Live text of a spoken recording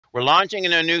We're launching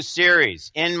in a new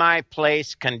series, In My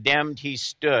Place, Condemned He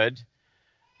Stood,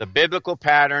 the biblical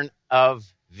pattern of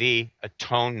the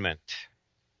atonement.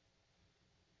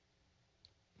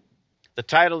 The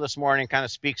title this morning kind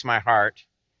of speaks my heart.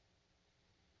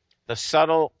 The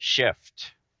subtle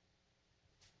shift.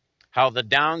 How the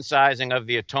downsizing of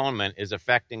the atonement is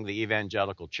affecting the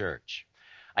evangelical church.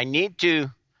 I need to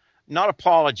not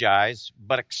apologize,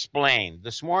 but explain.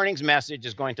 This morning's message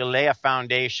is going to lay a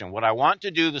foundation. What I want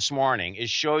to do this morning is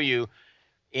show you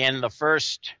in the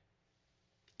first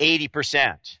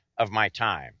 80% of my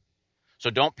time. So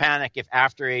don't panic if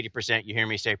after 80% you hear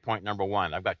me say point number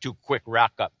one. I've got two quick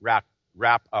wrap up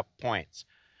points.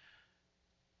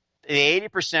 The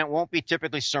 80% won't be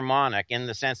typically sermonic in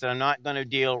the sense that I'm not going to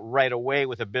deal right away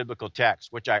with a biblical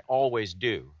text, which I always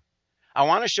do. I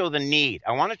want to show the need.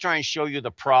 I want to try and show you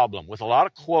the problem with a lot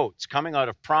of quotes coming out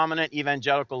of prominent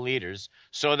evangelical leaders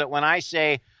so that when I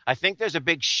say, I think there's a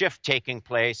big shift taking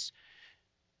place,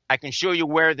 I can show you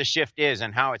where the shift is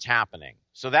and how it's happening.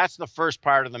 So that's the first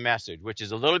part of the message, which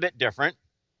is a little bit different.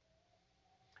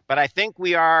 But I think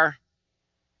we are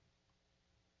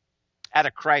at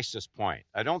a crisis point.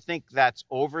 I don't think that's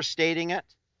overstating it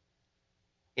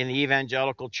in the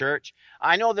evangelical church.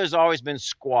 I know there's always been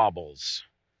squabbles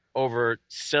over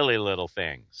silly little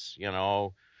things,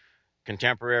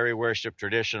 contemporary worship,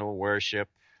 traditional worship,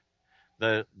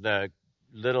 the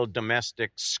little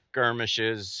domestic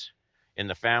skirmishes in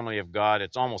the family of God.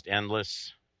 It's almost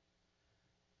endless.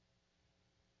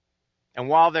 And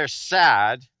while they're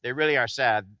sad, they really are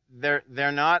sad, they're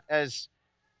not as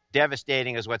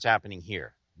devastating as what's happening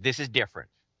here. This is different.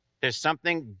 There's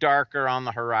something darker on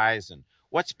the horizon.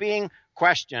 What's being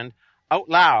questioned out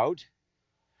loud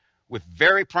with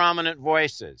very prominent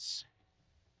voices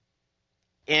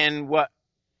in what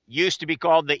used to be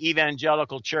called the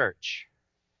evangelical church.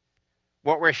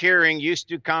 What we're hearing used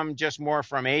to come just more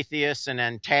from atheists and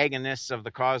antagonists of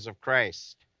the cause of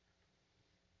Christ.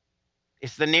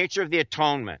 It's the nature of the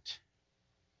atonement,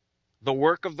 the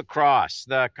work of the cross,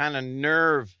 the kind of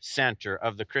nerve center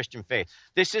of the Christian faith.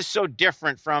 This is so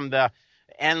different from the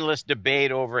endless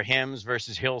debate over hymns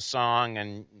versus Hillsong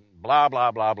and blah,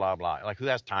 blah, blah, blah, blah. Like, who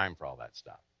has time for all that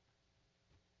stuff?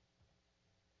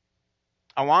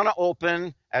 I want to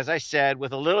open, as I said,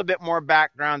 with a little bit more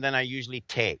background than I usually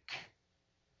take.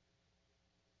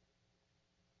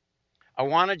 I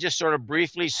want to just sort of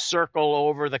briefly circle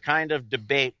over the kind of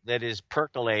debate that is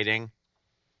percolating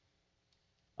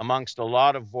amongst a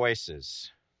lot of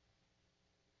voices.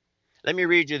 Let me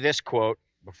read you this quote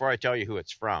before I tell you who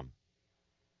it's from.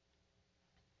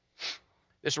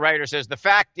 This writer says, "The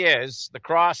fact is, the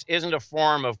cross isn't a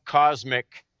form of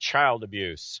cosmic child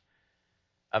abuse,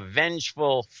 a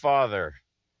vengeful father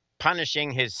punishing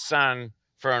his son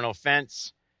for an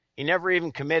offense he never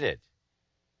even committed.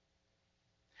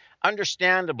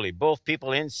 Understandably, both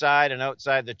people inside and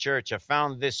outside the church have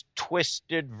found this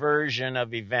twisted version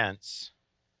of events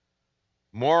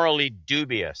morally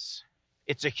dubious.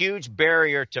 It's a huge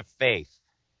barrier to faith.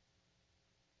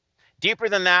 Deeper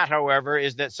than that, however,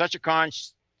 is that such a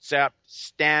concept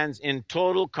stands in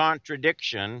total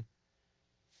contradiction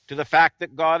to the fact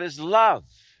that God is love.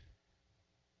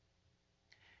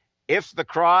 If the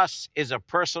cross is a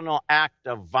personal act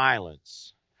of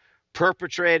violence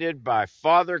perpetrated by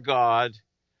Father God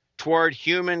toward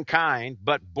humankind,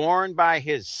 but borne by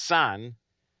his Son,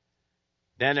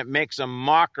 then it makes a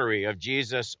mockery of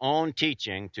Jesus' own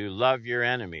teaching to love your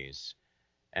enemies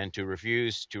and to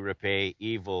refuse to repay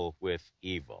evil with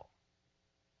evil."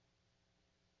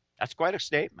 That's quite a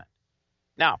statement.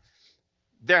 Now,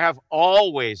 there have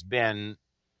always been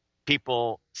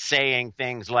people saying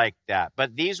things like that,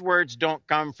 but these words don't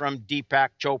come from Deepak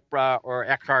Chopra or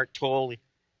Eckhart Tolle.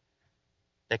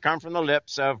 They come from the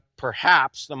lips of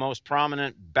perhaps the most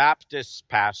prominent Baptist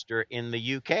pastor in the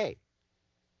UK.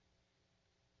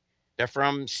 They're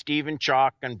from Stephen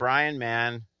Chalke and Brian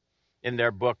Mann in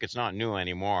their book, it's not new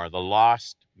anymore, The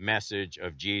Lost Message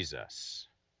of Jesus.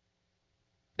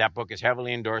 That book is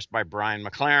heavily endorsed by Brian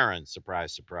McLaren,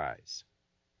 surprise, surprise.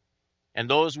 And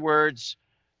those words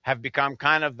have become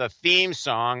kind of the theme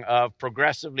song of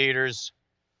progressive leaders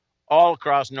all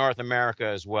across North America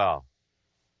as well.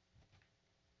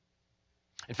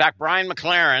 In fact, Brian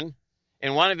McLaren,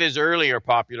 in one of his earlier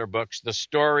popular books, The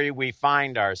Story We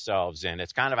Find Ourselves In,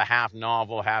 it's kind of a half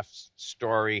novel, half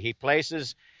story. He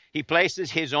places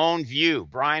his own view,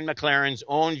 Brian McLaren's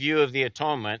own view of the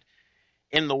atonement,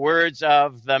 in the words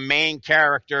of the main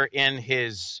character in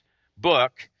his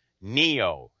book,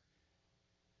 Neo.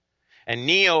 And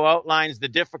Neo outlines the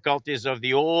difficulties of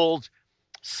the old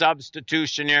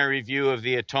substitutionary view of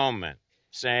the atonement.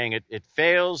 saying it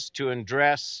fails to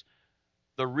address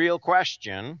the real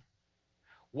question,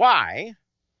 why,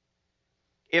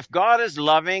 if God is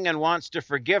loving and wants to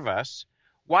forgive us,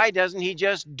 why doesn't he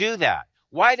just do that?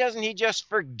 Why doesn't he just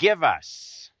forgive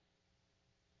us?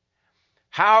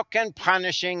 How can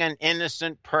punishing an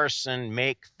innocent person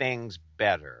make things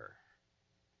better?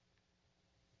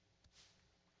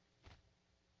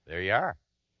 There you are.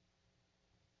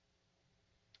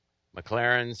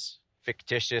 McLaren's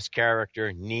fictitious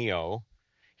character, Neo,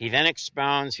 he then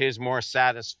expounds his more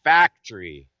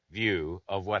satisfactory view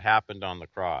of what happened on the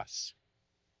cross.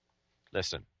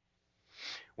 Listen,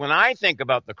 when I think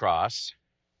about the cross,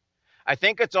 I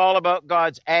think it's all about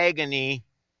God's agony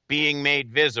being made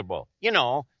visible. You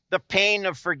know, the pain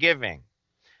of forgiving,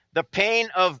 the pain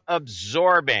of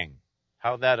absorbing.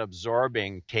 How that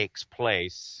absorbing takes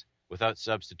place without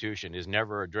substitution is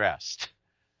never addressed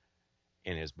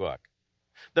in his book.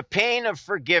 The pain of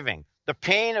forgiving, the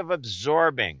pain of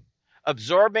absorbing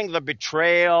the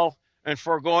betrayal and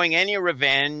foregoing any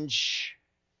revenge.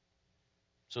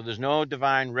 So there's no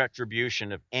divine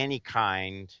retribution of any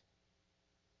kind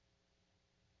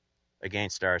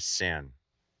against our sin.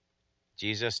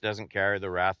 Jesus doesn't carry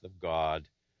the wrath of God.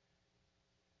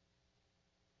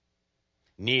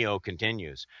 Neo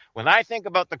continues. When I think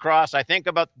about the cross, I think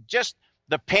about just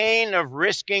the pain of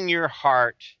risking your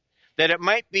heart that it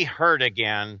might be hurt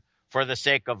again for the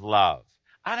sake of love.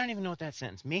 I don't even know what that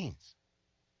sentence means.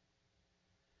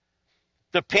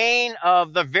 The pain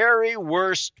of the very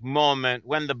worst moment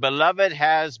when the beloved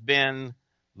has been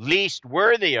least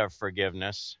worthy of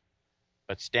forgiveness,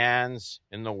 but stands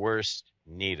in the worst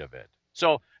need of it.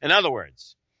 So, in other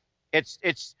words,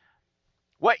 it's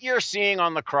what you're seeing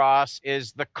on the cross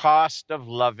is the cost of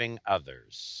loving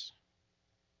others.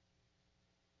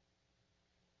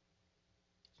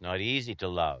 It's not easy to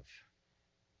love.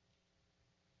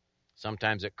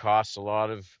 Sometimes it costs a lot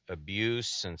of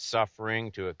abuse and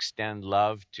suffering to extend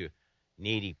love to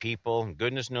needy people. And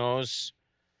goodness knows,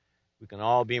 we can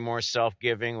all be more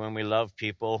self-giving when we love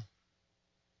people.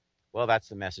 Well, that's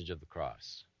the message of the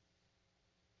cross.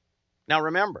 Now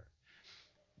remember,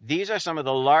 these are some of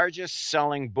the largest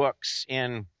selling books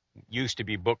in, used to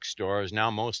be bookstores, now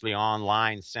mostly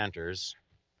online centers.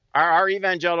 Our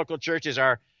evangelical churches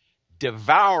are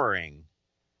devouring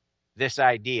this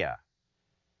idea.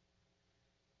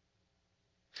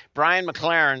 Brian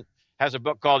McLaren has a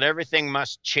book called Everything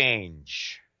Must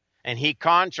Change, and he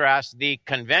contrasts the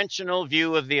conventional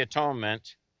view of the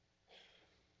atonement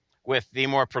with the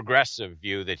more progressive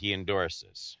view that he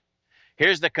endorses.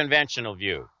 Here's the conventional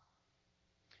view.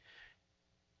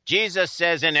 Jesus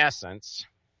says, in essence,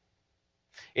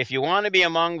 if you want to be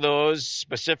among those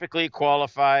specifically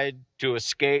qualified to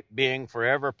escape being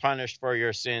forever punished for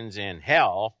your sins in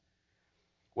hell,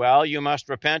 well, you must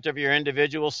repent of your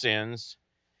individual sins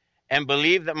and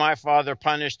believe that my Father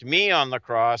punished me on the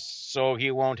cross so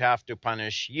he won't have to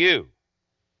punish you.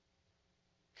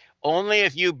 Only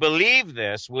if you believe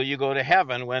this will you go to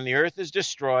heaven when the earth is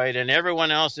destroyed and everyone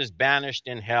else is banished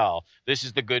in hell. This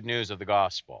is the good news of the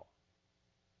gospel.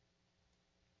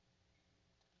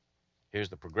 Here's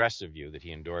the progressive view that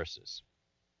he endorses.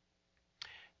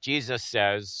 Jesus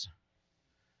says,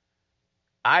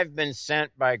 I've been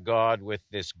sent by God with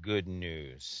this good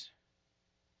news,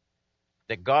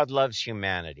 that God loves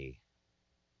humanity,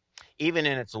 even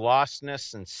in its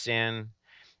lostness and sin,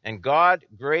 and God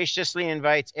graciously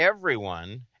invites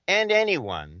everyone and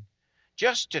anyone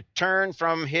just to turn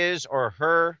from his or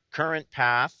her current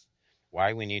path.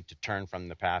 Why we need to turn from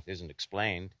the path isn't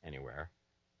explained anywhere.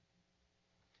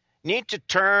 Need to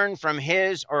turn from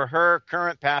his or her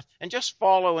current path and just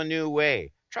follow a new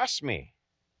way. Trust me.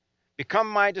 Become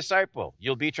my disciple.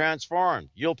 You'll be transformed.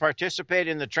 You'll participate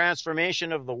in the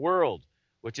transformation of the world,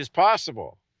 which is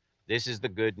possible. This is the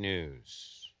good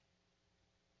news.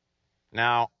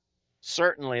 Now,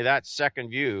 certainly that second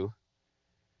view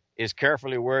is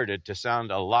carefully worded to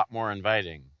sound a lot more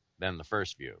inviting than the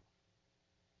first view.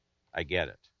 I get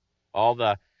it. All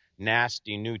the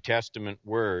nasty New Testament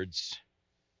words,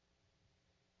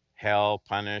 hell,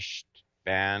 punished,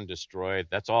 banned, destroyed,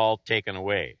 that's all taken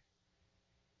away.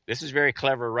 This is very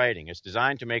clever writing. It's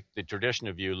designed to make the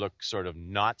traditional view look sort of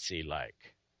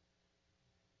Nazi-like.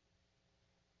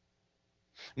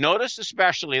 Notice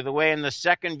especially the way in the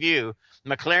second view,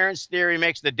 McLaren's theory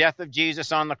makes the death of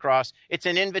Jesus on the cross. It's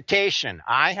an invitation.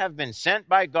 I have been sent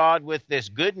by God with this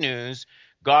good news.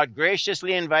 God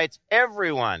graciously invites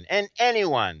everyone and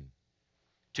anyone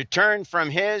to turn from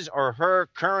his or her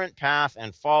current path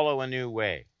and follow a new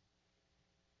way.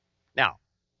 Now,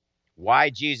 why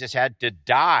Jesus had to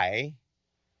die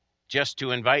just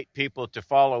to invite people to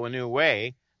follow a new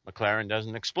way, McLaren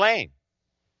doesn't explain.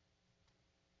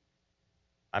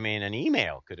 I mean, an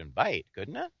email could invite,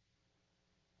 couldn't it?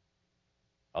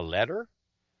 A letter?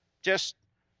 Just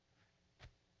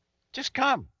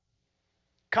come.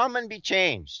 Come and be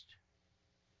changed.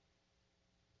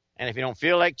 And if you don't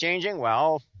feel like changing,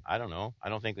 well, I don't know. I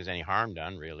don't think there's any harm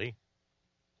done, really.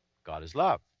 God is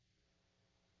love.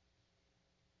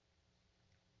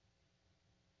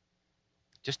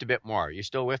 Just a bit more. Are you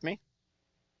still with me?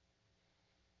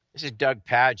 This is Doug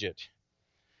Pagitt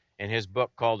in his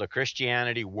book called A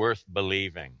Christianity Worth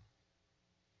Believing.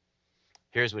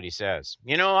 Here's what he says.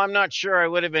 I'm not sure I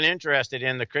would have been interested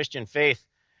in the Christian faith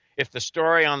if the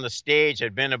story on the stage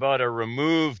had been about a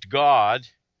removed God.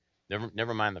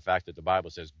 Never mind the fact that the Bible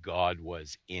says God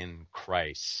was in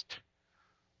Christ,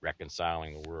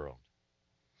 reconciling the world.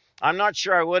 I'm not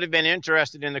sure I would have been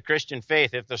interested in the Christian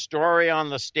faith if the story on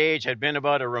the stage had been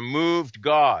about a removed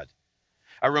God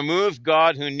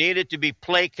who needed to be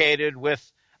placated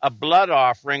with a blood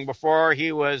offering before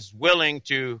he was willing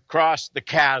to cross the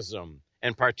chasm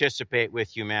and participate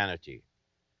with humanity.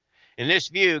 In this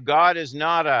view, God is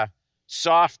not a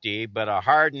softy, but a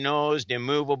hard-nosed,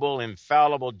 immovable,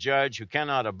 infallible judge who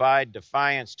cannot abide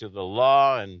defiance to the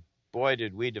law, and boy,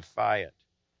 did we defy it.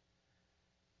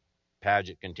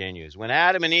 Pagitt continues, when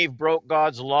Adam and Eve broke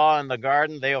God's law in the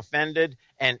garden, they offended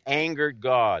and angered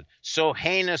God. So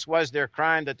heinous was their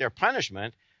crime that their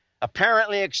punishment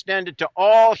apparently extended to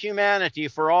all humanity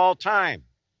for all time.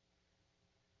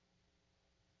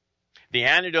 The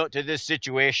antidote to this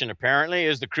situation, apparently,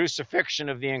 is the crucifixion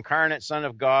of the incarnate Son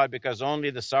of God, because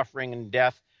only the suffering and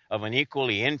death of an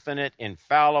equally infinite,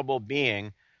 infallible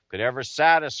being could ever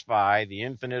satisfy the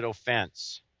infinite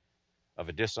offense of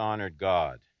a dishonored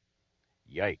God.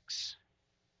 Yikes.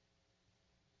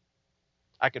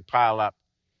 I could pile up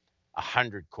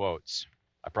 100 quotes.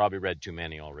 I probably read too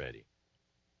many already.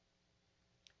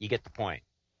 You get the point.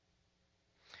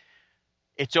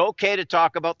 It's okay to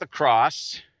talk about the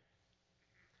cross,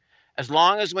 as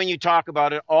long as when you talk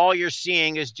about it, all you're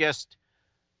seeing is just,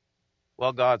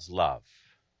 well, God's love.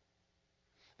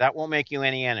 That won't make you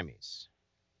any enemies.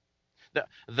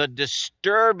 The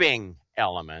disturbing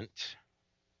element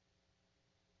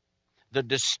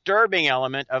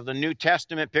of the New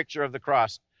Testament picture of the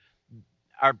cross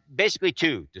are basically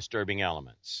two disturbing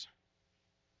elements.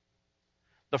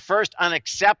 The first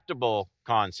unacceptable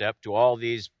concept to all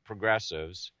these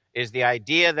progressives is the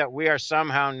idea that we are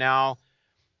somehow now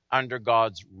under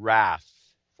God's wrath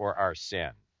for our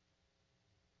sin.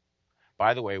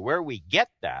 By the way, where we get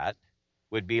that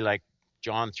would be like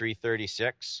John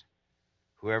 3:36.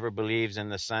 Whoever believes in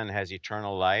the Son has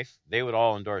eternal life. They would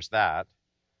all endorse that.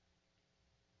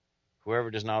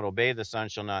 Whoever does not obey the Son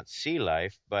shall not see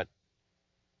life, but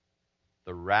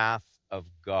the wrath of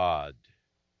God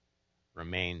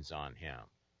remains on him.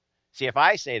 See, if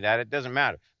I say that, it doesn't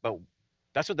matter. But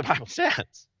that's what the Bible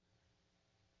says.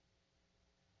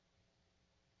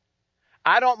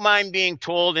 I don't mind being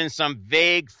told in some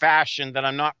vague fashion that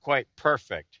I'm not quite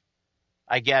perfect.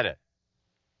 I get it.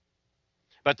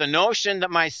 But the notion that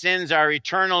my sins are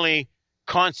eternally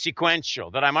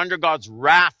consequential, that I'm under God's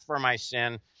wrath for my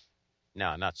sin,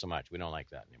 no, not so much. We don't like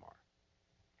that anymore.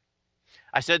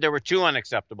 I said there were two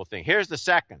unacceptable things. Here's the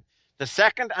second. The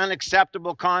second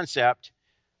unacceptable concept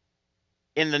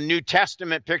in the New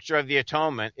Testament picture of the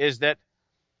atonement is that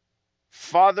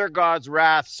Father God's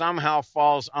wrath somehow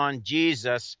falls on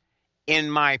Jesus in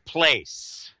my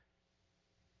place.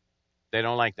 They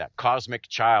don't like that. Cosmic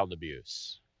child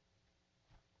abuse.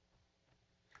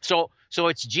 So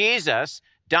it's Jesus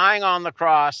dying on the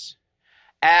cross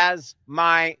as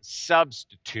my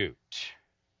substitute.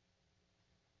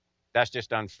 That's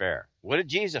just unfair. What did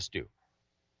Jesus do?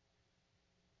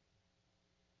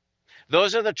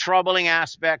 Those are the troubling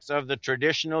aspects of the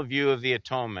traditional view of the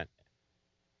atonement.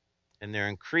 And they're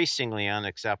increasingly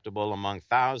unacceptable among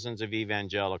thousands of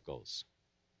evangelicals.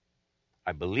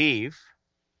 I believe,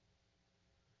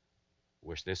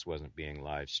 wish this wasn't being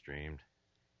live streamed,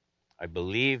 I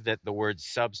believe that the word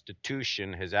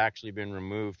substitution has actually been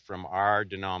removed from our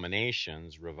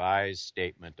denomination's revised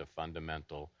statement of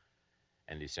fundamental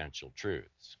and essential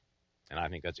truths. And I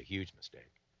think that's a huge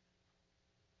mistake.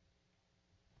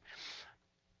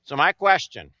 So my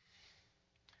question,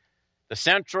 the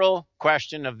central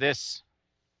question of this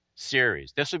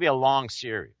series, this will be a long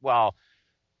series. Well,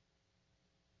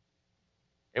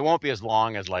 it won't be as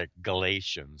long as like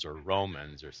Galatians or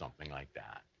Romans or something like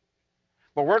that.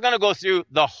 But we're going to go through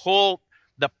the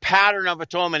pattern of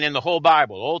atonement in the whole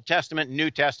Bible, Old Testament, New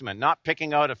Testament, not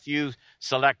picking out a few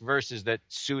select verses that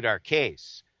suit our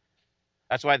case.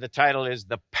 That's why the title is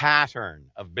The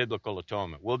Pattern of Biblical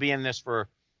Atonement. We'll be in this for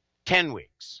 10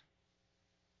 weeks.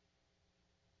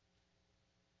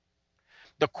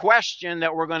 The question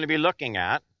that we're going to be looking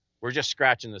at, we're just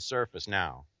scratching the surface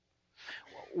now.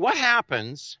 What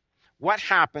happens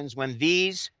when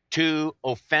these two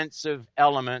offensive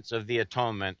elements of the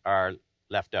atonement are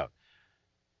left out?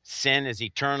 Sin is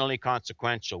eternally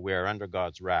consequential. We are under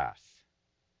God's wrath.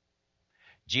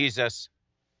 Jesus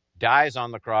dies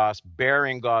on the cross,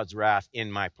 bearing God's wrath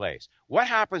in my place. What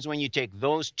happens when you take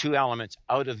those two elements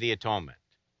out of the atonement?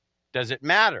 Does it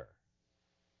matter?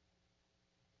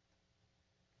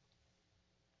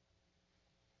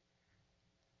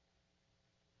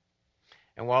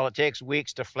 And while it takes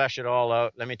weeks to flesh it all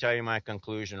out, let me tell you my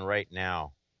conclusion right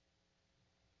now.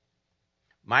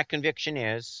 My conviction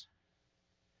is,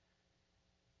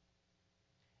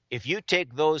 if you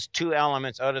take those two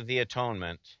elements out of the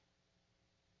atonement,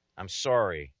 I'm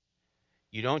sorry,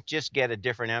 you don't just get a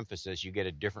different emphasis, you get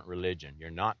a different religion. You're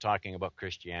not talking about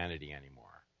Christianity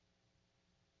anymore.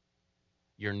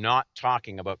 You're not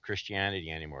talking about Christianity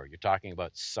anymore. You're talking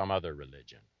about some other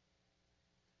religion.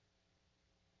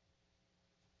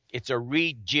 It's a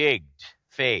rejigged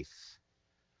faith.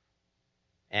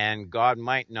 And God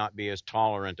might not be as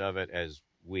tolerant of it as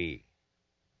we.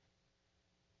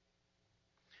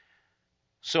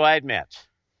 So I admit,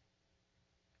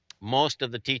 most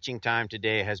of the teaching time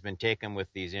today has been taken with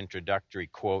these introductory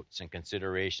quotes and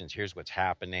considerations. Here's what's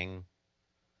happening.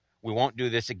 We won't do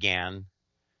this again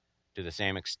to the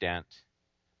same extent.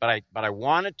 But I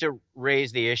wanted to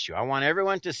raise the issue. I want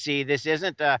everyone to see this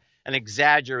isn't an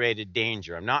exaggerated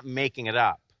danger. I'm not making it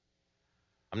up.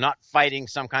 I'm not fighting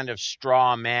some kind of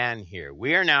straw man here.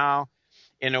 We are now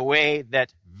in a way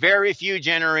that very few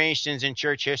generations in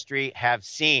church history have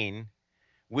seen.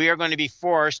 We are going to be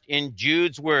forced, in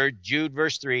Jude's word, Jude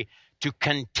verse 3, to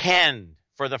contend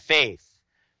for the faith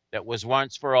that was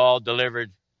once for all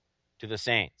delivered to the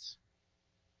saints.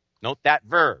 Note that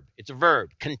verb. It's a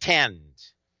verb, contend.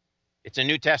 It's a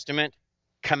New Testament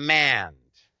command.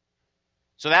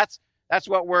 So that's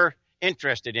what we're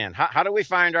interested in. How do we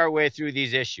find our way through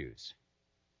these issues?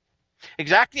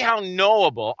 Exactly how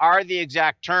knowable are the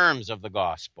exact terms of the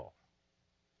gospel?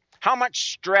 How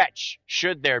much stretch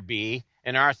should there be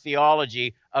in our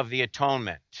theology of the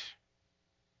atonement?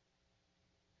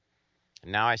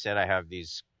 And now I said I have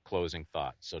these closing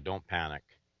thoughts, so don't panic.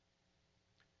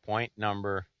 Point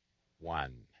number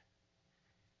 1.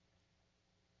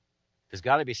 There's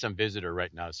got to be some visitor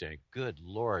right now saying, good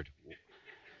Lord.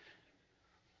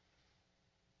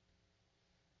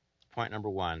 Point number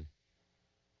 1.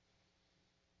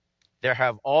 There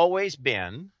have always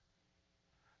been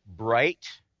bright,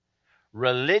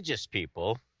 religious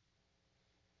people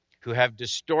who have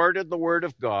distorted the Word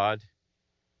of God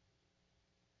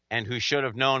and who should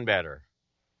have known better.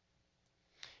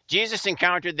 Jesus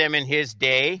encountered them in his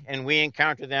day, and we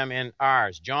encounter them in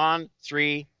ours. John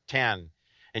 3:10.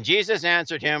 And Jesus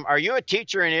answered him, are you a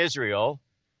teacher in Israel?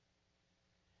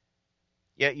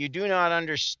 Yet you do not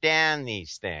understand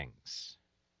these things.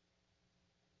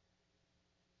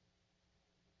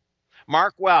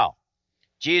 Mark well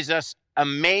Jesus'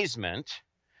 amazement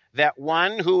that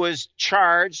one who was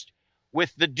charged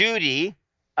with the duty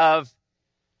of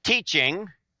teaching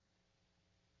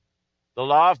the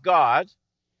law of God,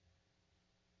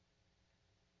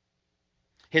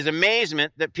 his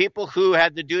amazement that people who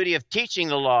had the duty of teaching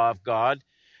the law of God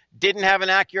didn't have an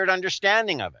accurate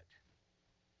understanding of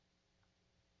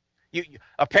it.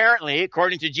 Apparently,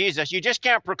 according to Jesus, you just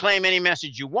can't proclaim any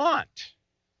message you want.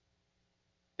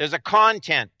 There's a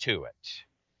content to it.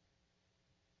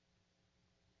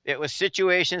 It was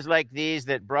situations like these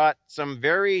that brought some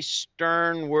very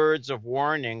stern words of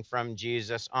warning from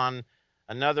Jesus on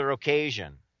another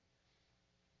occasion.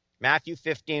 Matthew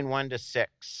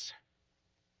 15:1-6.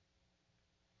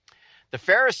 The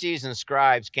Pharisees and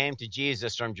scribes came to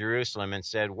Jesus from Jerusalem and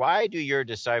said, why do your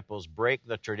disciples break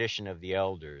the tradition of the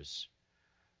elders?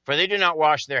 For they do not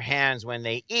wash their hands when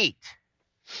they eat.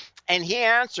 And he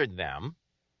answered them,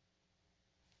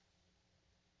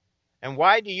 and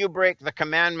why do you break the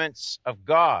commandments of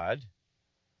God?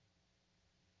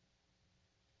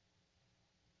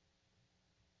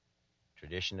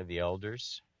 Tradition of the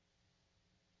elders,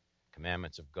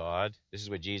 commandments of God. This is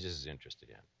what Jesus is interested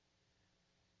in.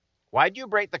 Why do you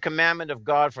break the commandment of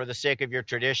God for the sake of your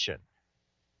tradition?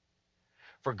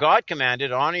 For God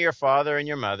commanded, honor your father and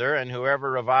your mother, and whoever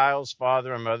reviles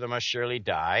father or mother must surely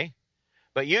die.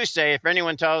 But you say, if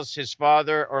anyone tells his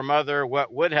father or mother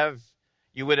what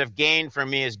you would have gained from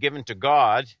me is given to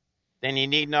God, then he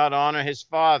need not honor his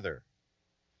father.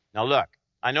 Now look,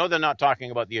 I know they're not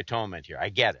talking about the atonement here. I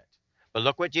get it. But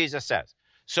look what Jesus says.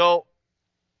 So,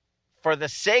 For the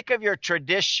sake of your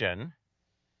tradition,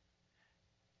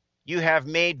 you have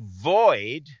made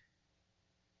void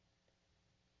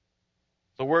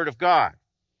the word of God.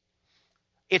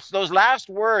 It's those last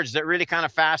words that really kind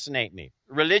of fascinate me.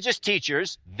 Religious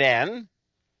teachers then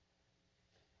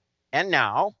and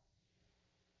now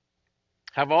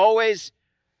have always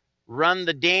run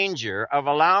the danger of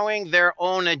allowing their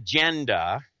own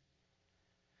agenda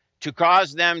to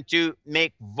cause them to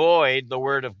make void the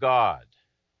word of God.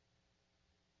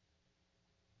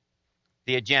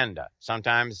 The agenda,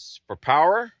 sometimes for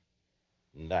power,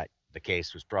 and that the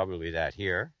case was probably that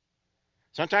here.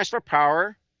 Sometimes for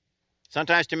power,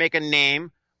 sometimes to make a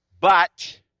name,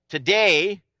 but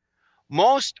today,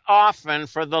 most often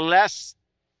for the less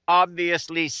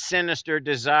obviously sinister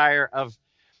desire of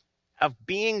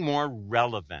being more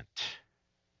relevant,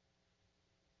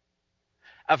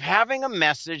 of having a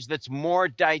message that's more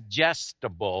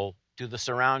digestible to the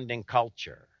surrounding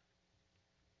culture.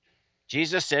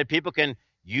 Jesus said people can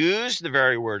use the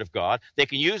very word of God. They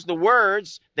can use the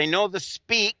words. They know the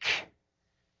speak.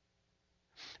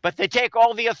 But they take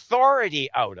all the authority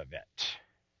out of it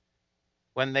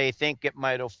when they think it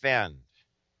might offend.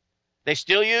 They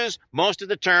still use most of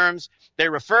the terms. They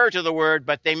refer to the word,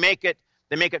 but they make it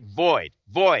void.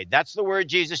 Void, that's the word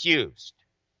Jesus used.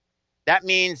 That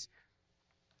means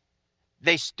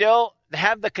they still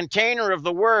have the container of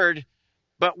the word,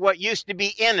 but what used to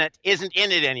be in it isn't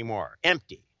in it anymore,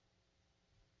 empty.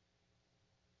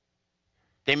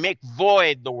 They make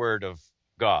void the word of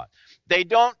God. They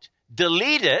don't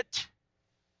delete it.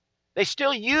 They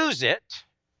still use it.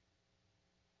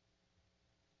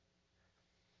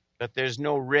 But there's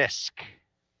no risk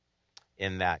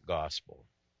in that gospel.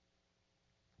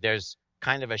 There's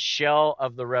kind of a shell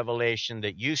of the revelation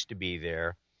that used to be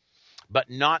there,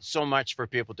 but not so much for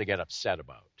people to get upset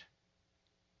about.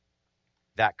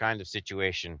 That kind of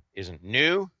situation isn't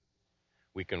new.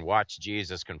 We can watch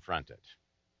Jesus confront it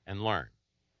and learn.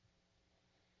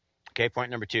 Okay,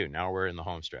 point number 2. Now we're in the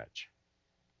home stretch.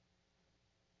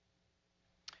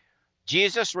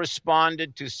 Jesus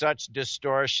responded to such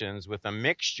distortions with a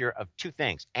mixture of two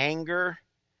things, anger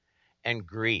and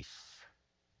grief.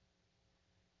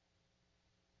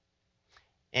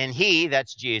 And he,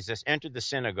 that's Jesus, entered the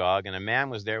synagogue, and a man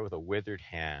was there with a withered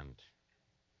hand.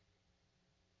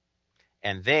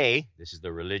 And they, this is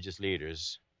the religious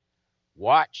leaders,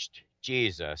 watched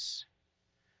Jesus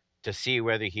to see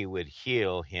whether he would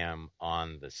heal him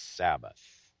on the Sabbath.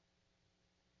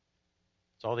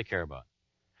 That's all they care about.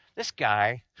 This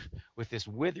guy with this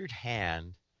withered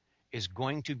hand is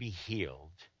going to be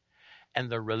healed, and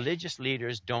the religious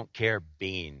leaders don't care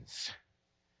beans.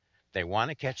 They want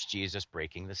to catch Jesus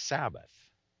breaking the Sabbath.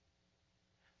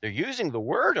 They're using the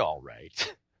word all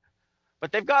right,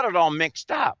 but they've got it all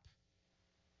mixed up.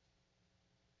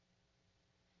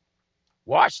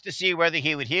 Watch to see whether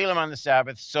he would heal him on the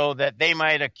Sabbath so that they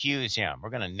might accuse him. We're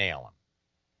going to nail him.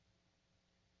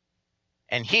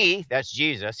 And he, that's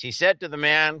Jesus, he said to the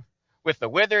man with the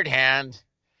withered hand,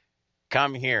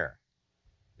 "Come here."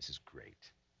 This is great.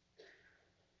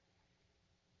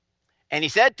 And he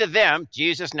said to them,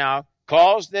 Jesus now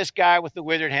calls this guy with the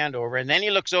withered hand over, and then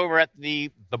he looks over at the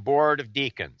board of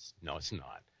deacons. No, it's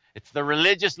not. It's the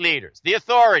religious leaders, the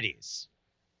authorities.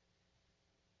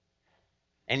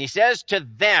 And he says to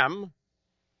them,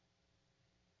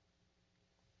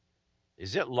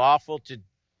 is it lawful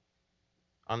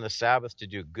on the Sabbath to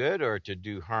do good or to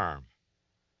do harm?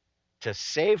 To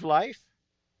save life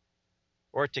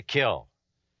or to kill?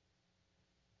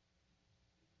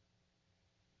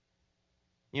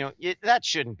 That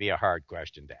shouldn't be a hard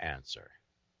question to answer.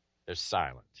 They're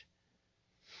silent.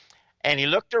 And he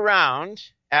looked around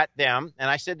at them, and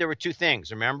I said there were two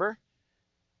things, remember?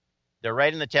 They're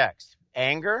right in the text.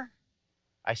 Anger,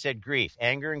 I said grief.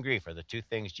 Anger and grief are the two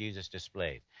things Jesus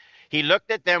displayed. He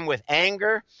looked at them with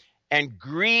anger and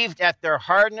grieved at their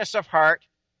hardness of heart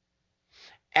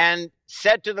and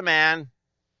said to the man,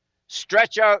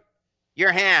 "Stretch out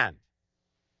your hand."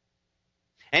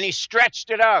 And he stretched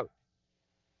it out,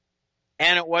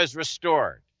 and it was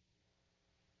restored.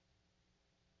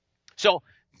 So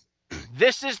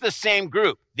this is the same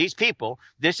group. These people,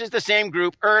 this is the same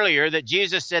group earlier that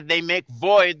Jesus said they make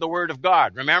void the word of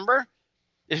God. Remember?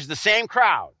 This is the same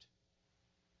crowd.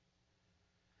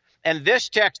 And this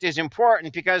text is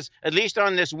important because, at least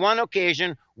on this one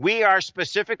occasion, we are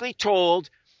specifically told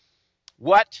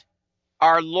what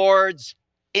our Lord's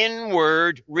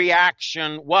inward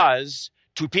reaction was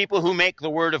to people who make the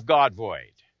word of God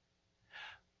void.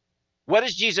 What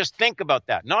does Jesus think about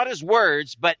that? Not his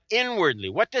words, but inwardly.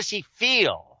 What does he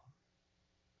feel?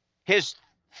 His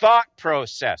thought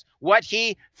process, what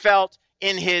he felt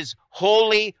in his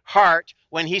holy heart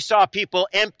when he saw people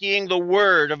emptying the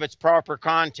word of its proper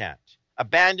content,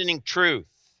 abandoning truth.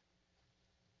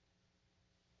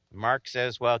 Mark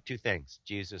says, well, two things.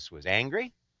 Jesus was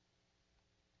angry.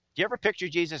 Do you ever picture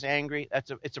Jesus angry?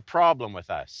 It's a problem with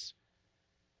us.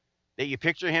 That you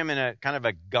picture him in a kind of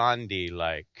a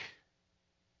Gandhi-like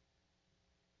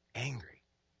angry.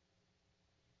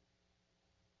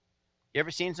 You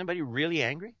ever seen somebody really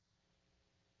angry?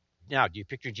 Now, do you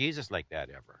picture Jesus like that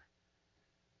ever?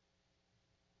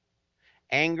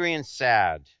 Angry and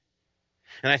sad.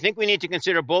 And I think we need to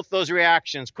consider both those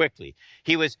reactions quickly.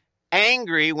 He was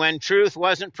angry when truth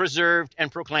wasn't preserved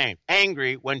and proclaimed.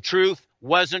 Angry when truth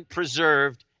wasn't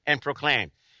preserved and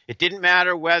proclaimed. It didn't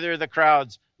matter whether the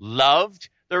crowds loved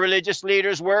the religious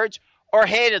leaders' words or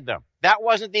hated them. That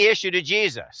wasn't the issue to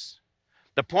Jesus.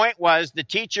 The point was the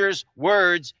teacher's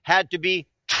words had to be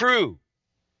true.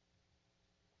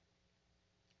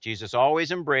 Jesus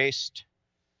always embraced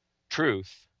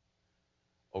truth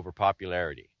over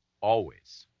popularity.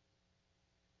 Always.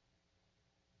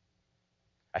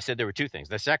 I said there were two things.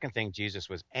 The second thing, Jesus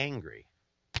was angry.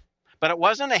 But it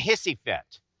wasn't a hissy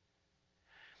fit.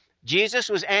 Jesus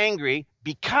was angry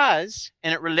because,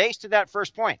 and it relates to that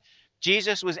first point,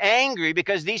 Jesus was angry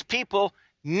because these people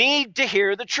need to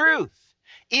hear the truth,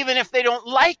 even if they don't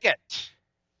like it.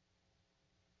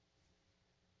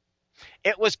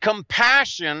 It was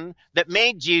compassion that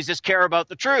made Jesus care about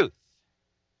the truth.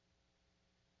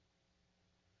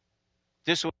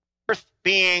 This was worth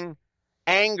being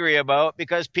angry about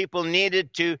because people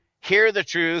needed to hear the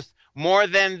truth more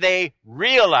than they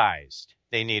realized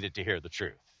they needed to hear the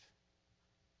truth.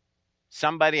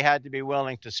 Somebody had to be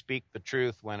willing to speak the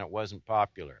truth when it wasn't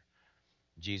popular.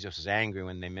 Jesus was angry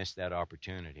when they missed that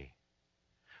opportunity.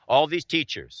 All these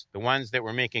teachers, the ones that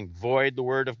were making void the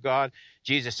word of God,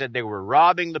 Jesus said they were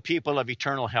robbing the people of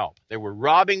eternal help. They were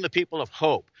robbing the people of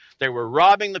hope. They were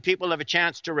robbing the people of a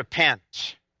chance to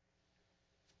repent.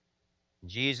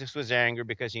 Jesus was angry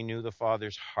because he knew the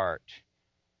Father's heart.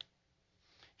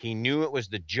 He knew it was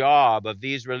the job of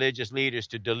these religious leaders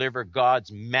to deliver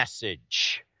God's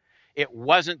message. It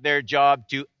wasn't their job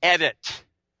to edit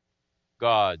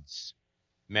God's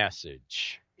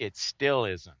message. It still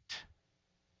isn't.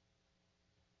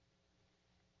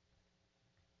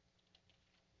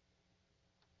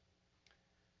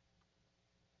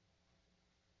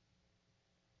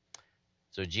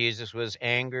 So Jesus was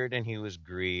angered and he was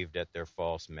grieved at their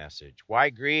false message. Why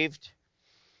grieved?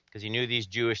 Because he knew these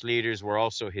Jewish leaders were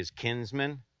also his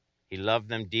kinsmen. He loved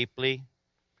them deeply.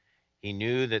 He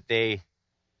knew that they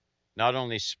not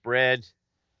only spread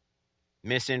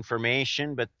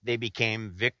misinformation, but they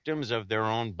became victims of their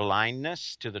own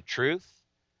blindness to the truth.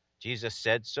 Jesus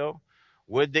said so.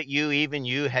 Would that you, even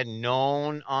you, had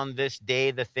known on this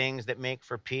day the things that make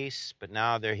for peace, but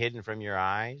now they're hidden from your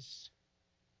eyes.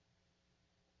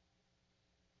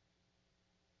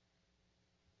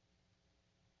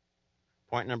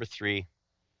 Point number 3.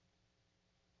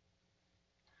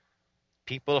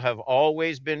 People have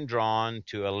always been drawn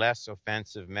to a less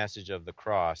offensive message of the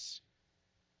cross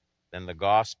than the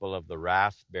gospel of the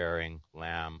wrath-bearing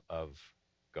Lamb of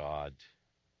God.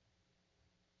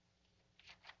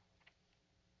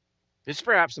 This is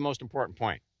perhaps the most important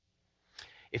point.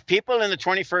 If people in the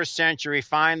 21st century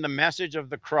find the message of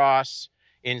the cross,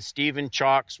 in Stephen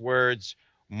Chalk's words,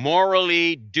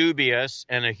 morally dubious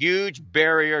and a huge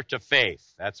barrier to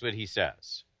faith, that's what he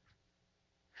says.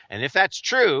 And if that's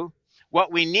true,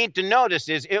 what we need to notice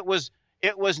is it was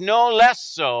no less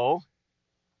so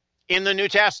in the New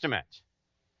Testament.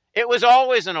 It was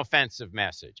always an offensive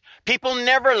message. People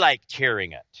never liked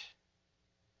hearing it.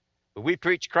 But we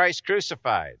preach Christ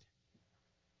crucified.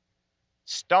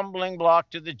 Stumbling block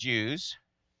to the Jews,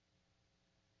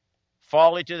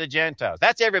 folly to the Gentiles.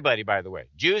 That's everybody, by the way.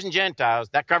 Jews and Gentiles,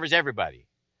 that covers everybody.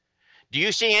 Do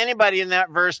you see anybody in that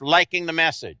verse liking the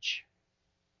message?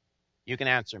 You can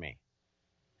answer me.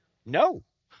 No.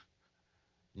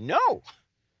 No.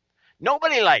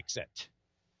 Nobody likes it.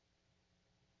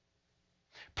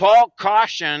 Paul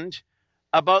cautioned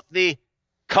about the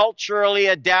culturally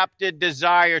adapted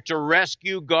desire to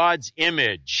rescue God's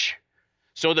image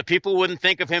so that people wouldn't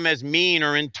think of him as mean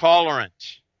or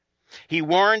intolerant. He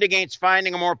warned against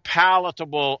finding a more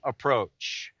palatable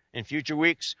approach. In future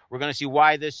weeks, we're going to see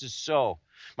why this is so.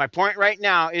 My point right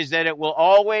now is that it will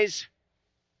always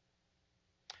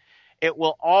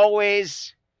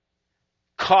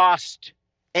cost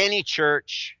any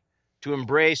church to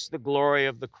embrace the glory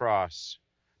of the cross,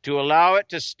 to allow it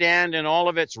to stand in all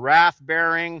of its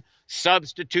wrath-bearing,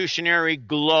 substitutionary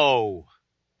glow.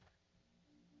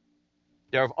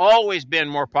 There have always been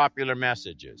more popular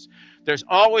messages. There's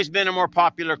always been a more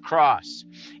popular cross.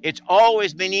 It's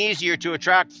always been easier to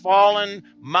attract fallen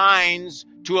minds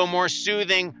to a more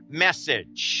soothing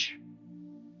message.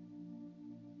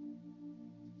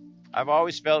 I've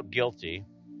always felt guilty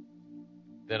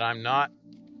that I'm not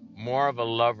more of a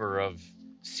lover of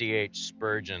C.H.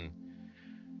 Spurgeon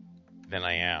than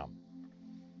I am.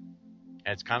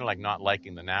 And it's kind of like not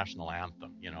liking the national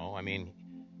anthem, you know? I mean,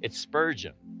 it's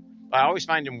Spurgeon. I always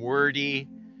find him wordy,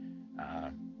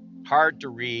 hard to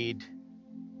read.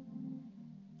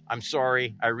 I'm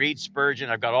sorry, I read Spurgeon.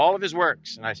 I've got all of his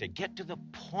works. And I say, get to the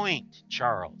point,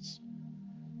 Charles.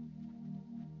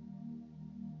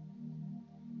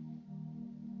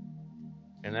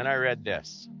 And then I read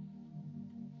this.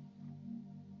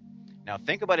 Now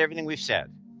think about everything we've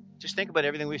said. Just think about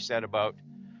everything we've said about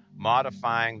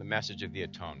modifying the message of the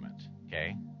atonement,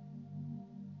 okay?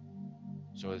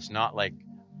 So it's not like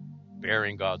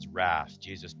bearing God's wrath,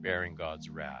 Jesus bearing God's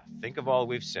wrath. Think of all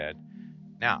we've said.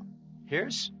 Now,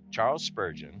 here's Charles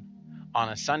Spurgeon on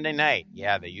a Sunday night.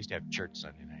 Yeah, they used to have church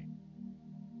Sunday night.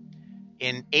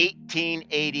 In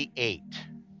 1888.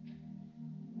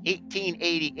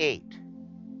 1888.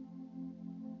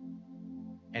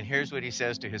 And here's what he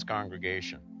says to his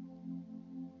congregation.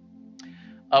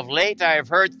 Of late I have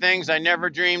heard things I never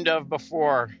dreamed of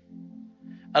before,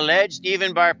 alleged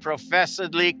even by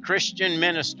professedly Christian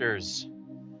ministers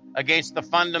against the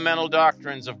fundamental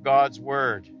doctrines of God's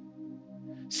Word.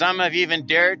 Some have even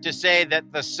dared to say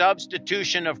that the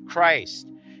substitution of Christ,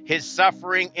 his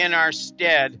suffering in our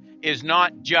stead, is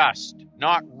not just,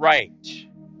 not right.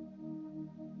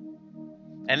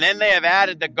 And then they have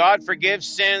added that God forgives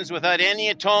sins without any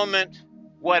atonement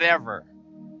whatever.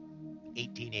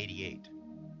 1888.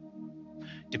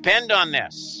 Depend on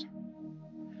this.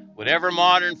 Whatever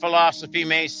modern philosophy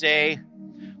may say,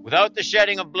 without the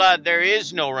shedding of blood, there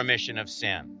is no remission of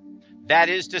sin. That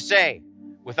is to say,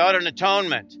 without an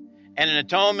atonement, and an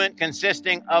atonement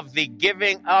consisting of the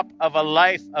giving up of a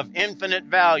life of infinite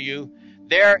value,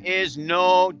 there is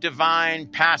no divine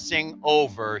passing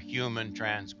over human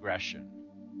transgression.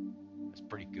 That's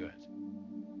pretty good.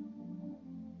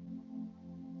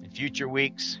 In future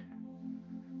weeks,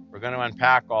 we're going to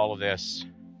unpack all of this,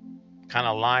 kind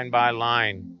of line by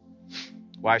line,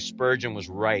 why Spurgeon was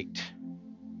right.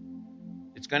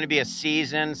 It's going to be a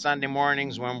season, Sunday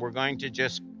mornings, when we're going to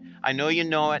just, I know you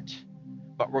know it,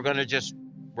 but we're going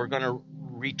to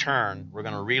return, we're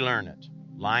going to relearn it,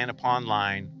 line upon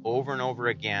line, over and over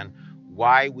again,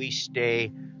 why we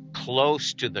stay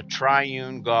close to the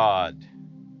triune God.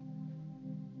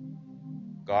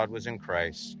 God was in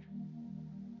Christ,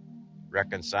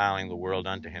 reconciling the world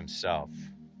unto himself.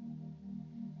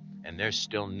 And there's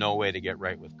still no way to get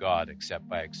right with God except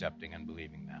by accepting and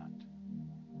believing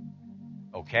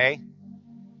that. Okay?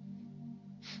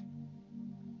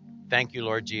 Thank you,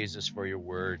 Lord Jesus, for your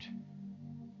word.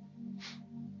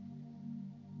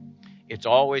 It's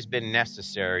always been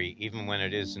necessary, even when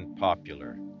it isn't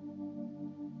popular.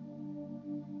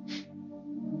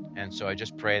 And so I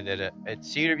just pray that at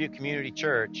Cedarview Community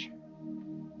Church,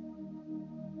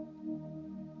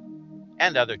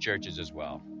 and other churches as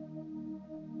well,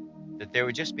 that there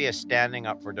would just be a standing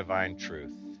up for divine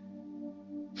truth.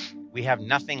 We have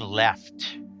nothing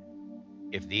left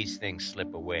if these things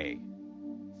slip away.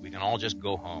 We can all just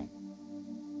go home.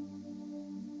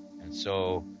 And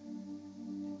so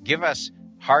give us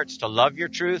hearts to love your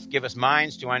truth, give us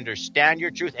minds to understand your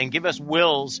truth, and give us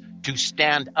wills to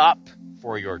stand up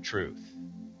for your truth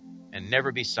and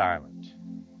never be silent.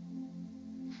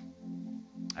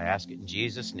 I ask it in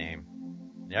Jesus' name.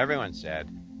 And everyone said,